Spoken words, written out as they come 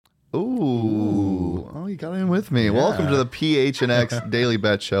Oh, you got in with me. Yeah. Welcome to the PHNX Daily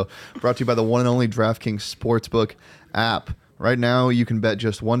Bet Show, brought to you by the one and only DraftKings Sportsbook app. Right now, you can bet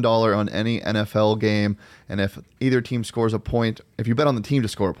just $1 on any NFL game, and if either team scores a point, if you bet on the team to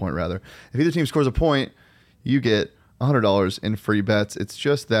score a point, rather, if either team scores a point, you get $100 in free bets. It's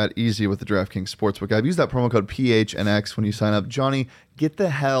just that easy with the DraftKings Sportsbook app. Use that promo code PHNX when you sign up. Johnny, get the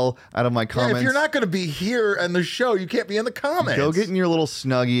hell out of my comments. Yeah, if you're not going to be here in the show, you can't be in the comments. Go get in your little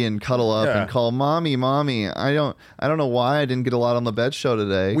snuggie and cuddle up and call mommy. I don't know why I didn't get a lot on the bet show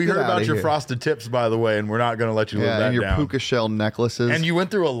today. We heard about your frosted tips, by the way, and we're not going to let you live that down. And your puka shell necklaces. And you went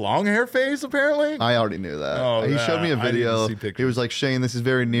through a long hair phase, apparently? I already knew that. He showed me a video. He was like, Shane, this is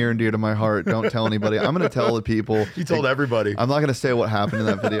very near and dear to my heart. Don't tell anybody. I'm going to tell the people. He told everybody. I'm not going to say what happened in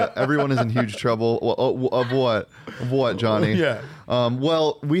that video. Everyone is in huge trouble. Of what? Of what, Johnny? Yeah.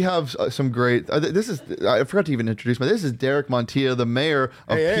 Well, we have some great. I forgot to even introduce myself. This is Derek Montilla, the mayor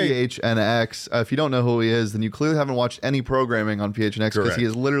of PHNX. If you don't know who he is, then you clearly haven't watched any programming on PHNX because he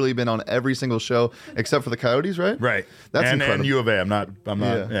has literally been on every single show except for the Coyotes, right? Right. That's incredible. And U of A. I'm not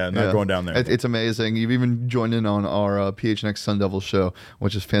going down there. It's amazing. You've even joined in on our PHNX Sun Devils show,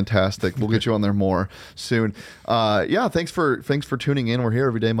 which is fantastic. We'll get you on there more soon. Thanks for tuning in. We're here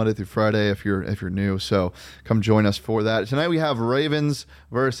every day, Monday through Friday. If you're new, so come join us for that. Tonight we have Ravens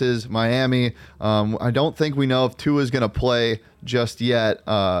versus Miami. I don't think we know if Tua is going to play just yet.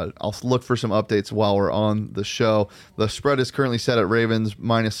 I'll look for some updates while we're on the show. The spread is currently set at Ravens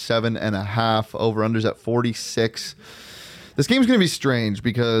 -7.5. Over-unders at 46. This game's going to be strange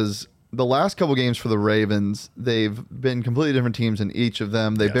because the last couple games for the Ravens, they've been completely different teams in each of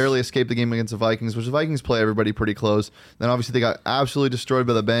them. They barely escaped the game against the Vikings, which the Vikings play everybody pretty close. Then obviously they got absolutely destroyed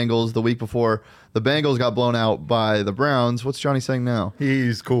by the Bengals the week before. The Bengals got blown out by the Browns. What's Johnny saying now?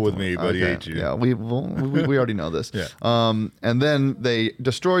 He's cool with me, but he hates you. Yeah, we already know this. And then they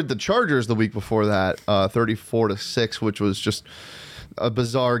destroyed the Chargers the week before that, 34-6, which was just a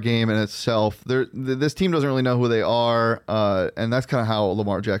bizarre game in itself. This team doesn't really know who they are, and that's kind of how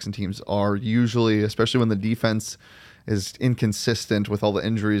Lamar Jackson teams are usually, especially when the defense is inconsistent with all the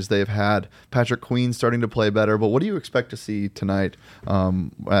injuries they've had. Patrick Queen starting to play better, but what do you expect to see tonight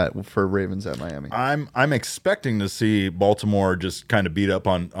for Ravens at Miami? I'm expecting to see Baltimore just kind of beat up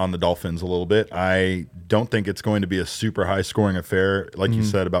on the Dolphins a little bit. I don't think it's going to be a super high scoring affair, like you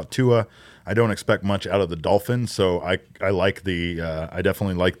said about Tua. I don't expect much out of the Dolphins, so I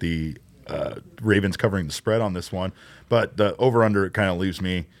definitely like the Ravens covering the spread on this one. But the over-under kind of leaves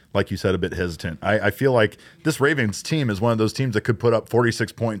me, like you said, a bit hesitant. I feel like this Ravens team is one of those teams that could put up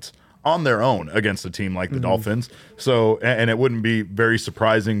 46 points on their own against a team like the Dolphins. So, and it wouldn't be very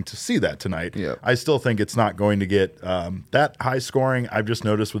surprising to see that tonight. Yep. I still think it's not going to get that high scoring. I've just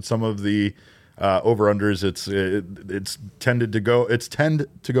noticed with some of the over-unders, it's tended to go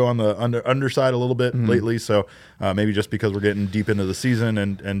on the underside a little bit lately. So maybe just because we're getting deep into the season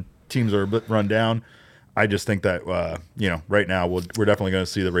and teams are a bit run down, I just think that right now we're definitely going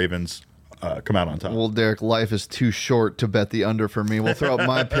to see the Ravens come out on top. Well, Derek, life is too short to bet the under for me. We'll throw out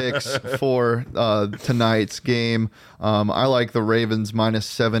my picks for tonight's game. I like the Ravens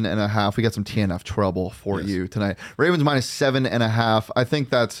 -7.5. We got some TNF trouble for you tonight. Ravens -7.5. I think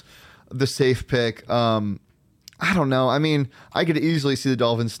that's the safe pick. I don't know. I mean, I could easily see the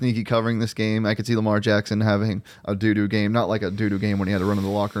Dolphins sneaky covering this game. I could see Lamar Jackson having a doo-doo game. Not like a doo-doo game when he had to run in the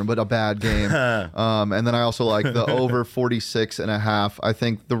locker room, but a bad game. And then I also like the over 46.5. I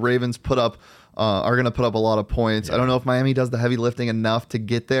think the Ravens are going to put up a lot of points. I don't know if Miami does the heavy lifting enough to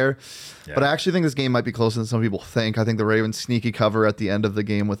get there, but I actually think this game might be closer than some people think. I think the Ravens sneaky cover at the end of the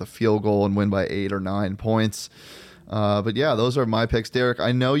game with a field goal and win by 8 or 9 points. But yeah, those are my picks. Derek,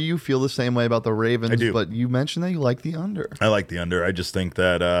 I know you feel the same way about the Ravens, I do. But you mentioned that you like the under. I like the under. I just think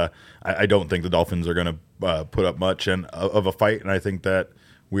that I don't think the Dolphins are going to put up much of a fight, and I think that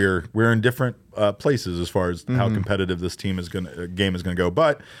we're in different places as far as how competitive this game is going to go.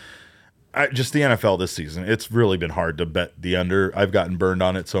 But just the NFL this season, it's really been hard to bet the under. I've gotten burned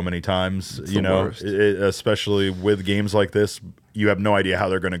on it so many times. It's especially with games like this, you have no idea how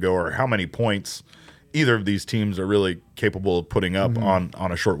they're going to go or how many points either of these teams are really capable of putting up on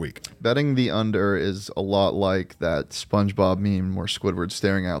a short week. Betting the under is a lot like that SpongeBob meme where Squidward's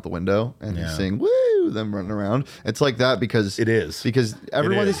staring out the window and he's saying, woo, them running around. It's like that because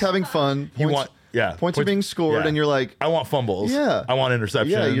everyone is having fun. Points are being scored, and you're like, I want fumbles. Yeah. I want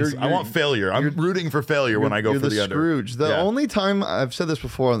interceptions. I want failure. I'm rooting for failure when I go for the under. Scrooge. The only time, I've said this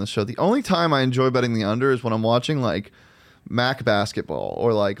before on the show, the only time I enjoy betting the under is when I'm watching like MAC basketball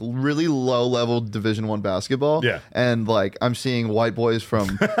or like really low level Division I basketball. Yeah. And like I'm seeing white boys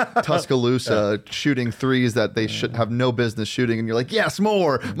from Tuscaloosa shooting threes that they should have no business shooting, and you're like, yes,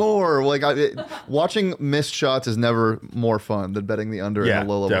 more. Like watching missed shots is never more fun than betting the under in a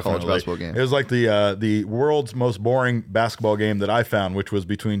low level college basketball game. It was like the world's most boring basketball game that I found, which was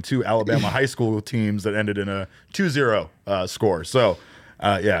between two Alabama high school teams that ended in a 2-0 score. So.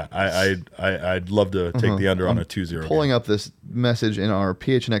 I'd love to take the under on a 2-0. Pulling up this message in our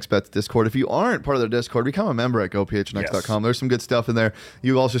PHNX Bets Discord. If you aren't part of their Discord, become a member at gophnx.com. There's some good stuff in there.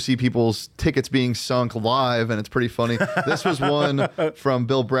 You also see people's tickets being sunk live, and it's pretty funny. This was one from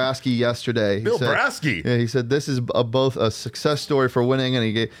Bill Brasky yesterday. Brasky? Yeah, he said this is both a success story for winning, and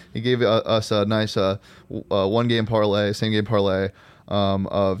he gave us a nice one-game parlay, same-game parlay.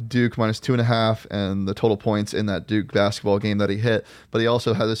 Of Duke minus 2.5 and the total points in that Duke basketball game that he hit. But he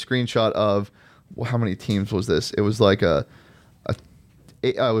also has a screenshot of how many teams was this? It was like it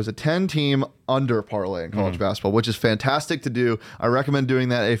was a 10-team under parlay in college basketball, which is fantastic to do. I recommend doing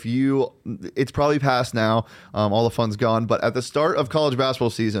that it's probably past now. All the fun's gone. But at the start of college basketball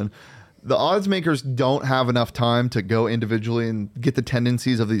season, the odds makers don't have enough time to go individually and get the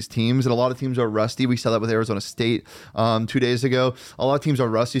tendencies of these teams. And a lot of teams are rusty. We saw that with Arizona State 2 days ago. A lot of teams are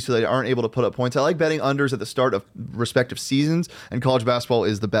rusty, so they aren't able to put up points. I like betting unders at the start of respective seasons, and college basketball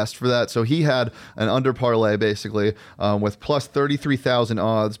is the best for that. So he had an under parlay, basically, with plus 33,000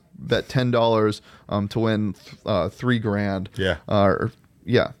 odds, bet $10 to win $3,000. Yeah.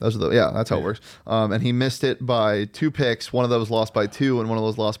 Yeah, that's how it works. And he missed it by 2 picks. One of those lost by 2, and one of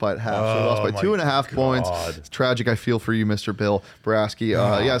those lost by half. So he lost by 2.5 points. It's tragic. I feel for you, Mr. Bill Brasky.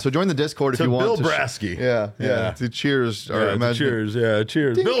 So join the Discord if you want. Bill Brasky. Yeah. Cheers. Cheers. Yeah,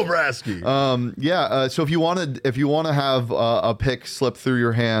 cheers. Ding. Bill Brasky. So if you want to have a pick slip through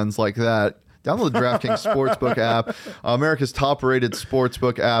your hands like that, download the DraftKings Sportsbook app, America's top-rated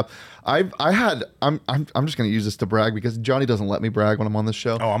sportsbook app. I'm just going to use this to brag because Johnny doesn't let me brag when I'm on this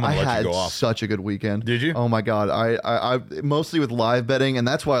show. Oh, I'm going to let you go off. I had such a good weekend. Did you? Oh my God. I mostly with live betting, and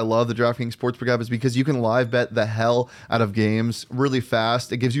that's why I love the DraftKings Sportsbook app, is because you can live bet the hell out of games really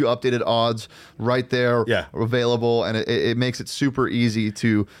fast. It gives you updated odds right there available, and it makes it super easy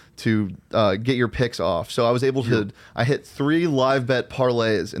to get your picks off. So I was able to I hit 3 live bet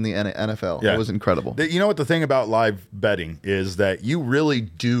parlays in the NFL. Yeah. It was incredible. You know what the thing about live betting is that you really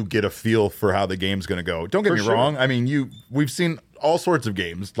do get a feel for how the game's going to go. Don't get me wrong. I mean, we've seen all sorts of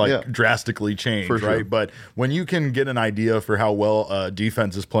games drastically change, right? But when you can get an idea for how well a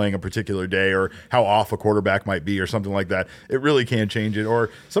defense is playing a particular day, or how off a quarterback might be, or something like that, it really can change it.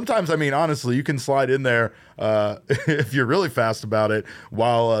 Or sometimes, I mean, honestly, you can slide in there if you're really fast about it,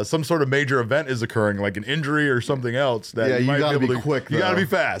 while some sort of major event is occurring, like an injury or something else. That you got to be quick. You got to be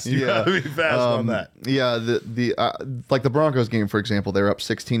fast. You got to be fast on that. Yeah, like the Broncos game, for example, they were up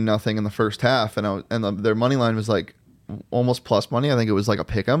 16-0 in the first half, and their money line was like almost plus money. I think it was like a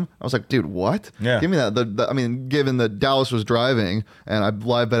pick 'em. I was like, dude, what? Yeah. Give me that. I mean, given that Dallas was driving, and I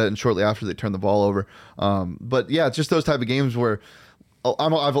live bet it, and shortly after they turned the ball over. But yeah, it's just those type of games where a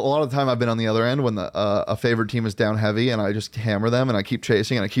lot of the time I've been on the other end when a favorite team is down heavy, and I just hammer them, and I keep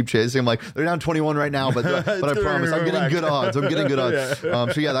chasing. I'm like, they're down 21 right now, but I promise I'm getting good odds. So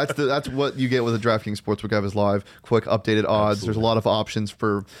that's what you get with a DraftKings Sportsbook app, is live, quick, updated odds. Absolutely. There's a lot of options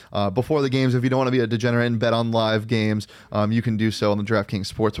for before the games. If you don't want to be a degenerate and bet on live games, you can do so on the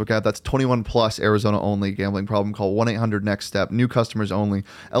DraftKings Sportsbook app. That's 21 plus, Arizona only. Gambling problem? Call 1-800-NEXT-STEP. New customers only.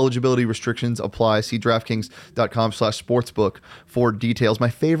 Eligibility restrictions apply. See DraftKings.com/sportsbook for details. My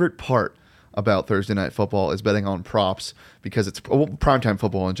favorite part about Thursday Night Football is betting on props, because it's primetime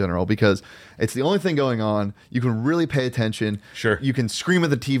football in general, because it's the only thing going on. You can really pay attention. Sure. You can scream at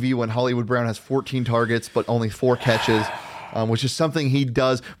the TV when Hollywood Brown has 14 targets but only 4 catches, which is something he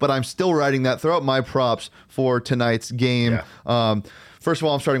does. But I'm still writing that. Throw out my props for tonight's game. Yeah. First of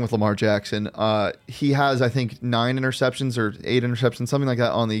all, I'm starting with Lamar Jackson. He has, I think, 9 interceptions or 8 interceptions, something like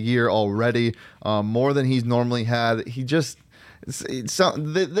that on the year already, more than he's normally had. He just...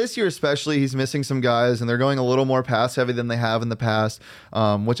 this year especially, he's missing some guys, and they're going a little more pass heavy than they have in the past,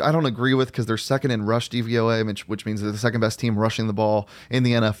 which I don't agree with, because they're second in rush DVOA, which means they're the second best team rushing the ball in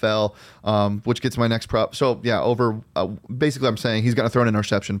the NFL, which gets my next prop. So yeah, basically I'm saying he's going to throw an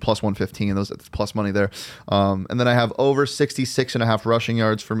interception, plus 115, that's plus money there. And then I have over 66.5 rushing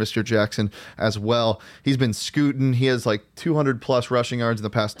yards for Mr. Jackson as well. He's been scooting. He has like 200 plus rushing yards in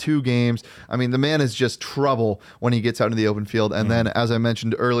the past 2 games. I mean, the man is just trouble when he gets out into the open field. And then, as I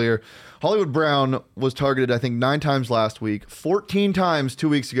mentioned earlier, Hollywood Brown was targeted, I think, 9 times last week, 14 times 2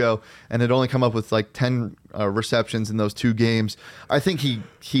 weeks ago, and had only come up with like 10 receptions in those 2 games. I think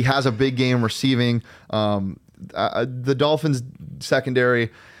he has a big game receiving. the Dolphins secondary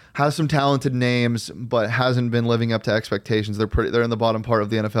has some talented names, but hasn't been living up to expectations. They're in the bottom part of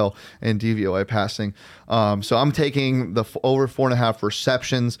the NFL in DVOA passing. So I'm taking the over 4.5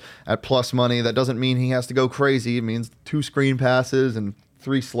 receptions at plus money. That doesn't mean he has to go crazy. It means 2 screen passes and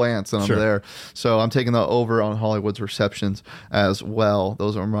 3 slants, and I'm there. So I'm taking the over on Hollywood's receptions as well.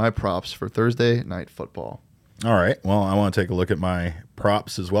 Those are my props for Thursday Night Football. All right. Well, I want to take a look at my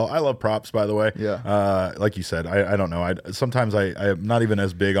props as well. I love props, by the way. Yeah. Like you said, I don't know. Sometimes I'm not even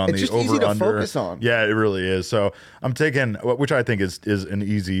as big on it's the just over easy to under. focus on. Yeah, it really is. So I'm taking, which I think is an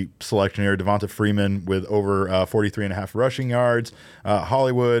easy selection here. Devonta Freeman with over 43.5 rushing yards.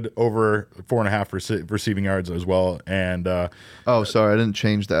 Hollywood over 4.5 receiving yards as well. And sorry, I didn't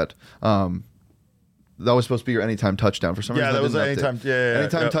change that. That was supposed to be your anytime touchdown for some reason. Yeah, that was an anytime.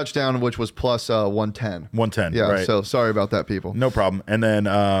 Anytime touchdown, which was plus 110. 110. Yeah. Right. So sorry about that, people. No problem. And then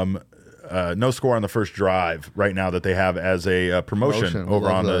no score on the first drive right now that they have as a promotion over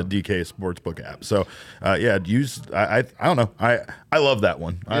on the DK Sportsbook app. So I don't know. I love that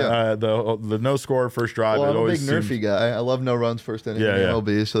one. Yeah. The no score first drive. Well, it I'm a always big nerfy guy. I love no runs first inning in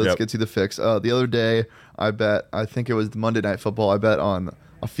MLB. So this gets you the fix. The other day, I think it was Monday Night Football. I bet on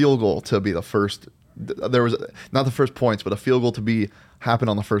a field goal to be the first. There was not the first points, but a field goal to happen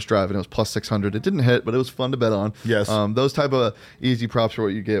on the first drive, and it was plus 600. It didn't hit, but it was fun to bet on. Yes. Those type of easy props are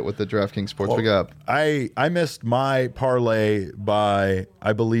what you get with the DraftKings Sportsbook app. I missed my parlay by,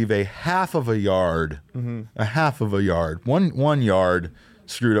 I believe, a half of a yard. Mm-hmm. A half of a yard. One yard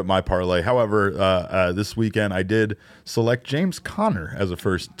screwed up my parlay. However, this weekend I did select James Conner as a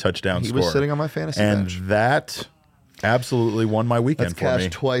first touchdown scorer. He was sitting on my fantasy bench. And that absolutely won my weekend for me. That's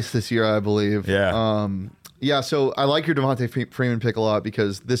cashed twice this year, I believe. Yeah. So I like your Devonta Freeman pick a lot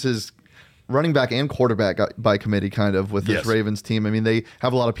because this is running back and quarterback by committee kind of with this Ravens team. I mean, they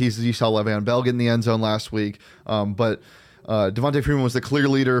have a lot of pieces. You saw Le'Veon Bell get in the end zone last week, but Devonta Freeman was the clear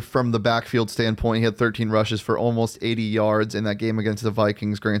leader from the backfield standpoint. He had 13 rushes for almost 80 yards in that game against the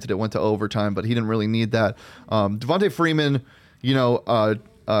Vikings. Granted, it went to overtime, but he didn't really need that. Devonta Freeman,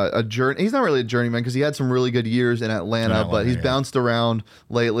 a journey. He's not really a journeyman because he had some really good years in Atlanta, but he's bounced around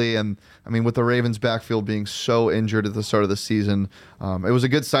lately. And I mean, with the Ravens backfield being so injured at the start of the season, it was a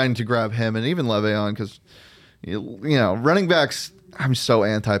good signing to grab him and even Le'Veon because, running backs, I'm so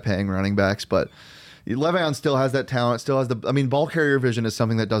anti-paying running backs, but Le'Veon still has that talent, still has ball carrier vision is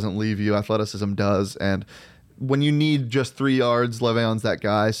something that doesn't leave you. Athleticism does. And when you need just 3 yards, Le'Veon's that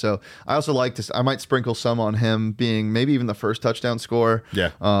guy. So I also like this. I might sprinkle some on him being maybe even the first touchdown scorer.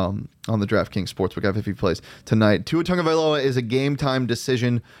 On the DraftKings Sportsbook app if he plays tonight. Tua Tagovailoa is a game time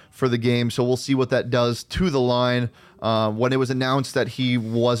decision for the game, so we'll see what that does to the line. When it was announced that he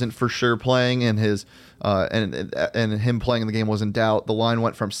wasn't for sure playing and his and him playing in the game was in doubt, the line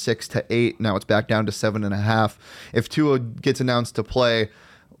went from 6 to 8. Now it's back down to 7.5. If Tua gets announced to play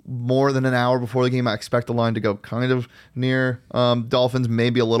more than an hour before the game, I expect the line to go kind of near Dolphins,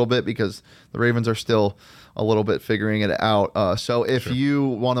 maybe a little bit because the Ravens are still a little bit figuring it out. So if you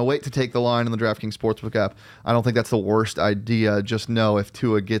want to wait to take the line in the DraftKings Sportsbook app, I don't think that's the worst idea. Just know if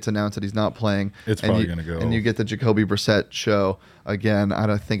Tua gets announced that he's not playing, it's probably going to go. And you get the Jacoby Brissett show again, I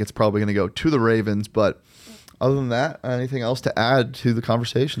don't think it's probably going to go to the Ravens, but other than that, anything else to add to the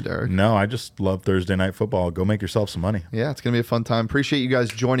conversation, Derek? No, I just love Thursday Night Football. Go make yourself some money. Yeah, it's going to be a fun time. Appreciate you guys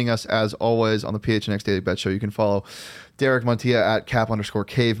joining us as always on the PHNX Daily Bet Show. You can follow Derek Montilla at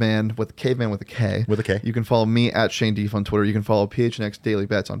 @cap_caveman with caveman with a K. With a K. You can follow me at Shane Deef on Twitter. You can follow PHNX Daily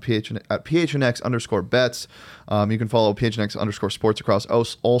Bets on at PHNX_bets. You can follow PHNX_sports across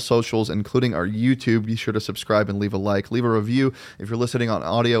all socials, including our YouTube. Be sure to subscribe and leave a like. Leave a review if you're listening on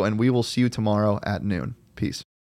audio, and we will see you tomorrow at noon. Peace.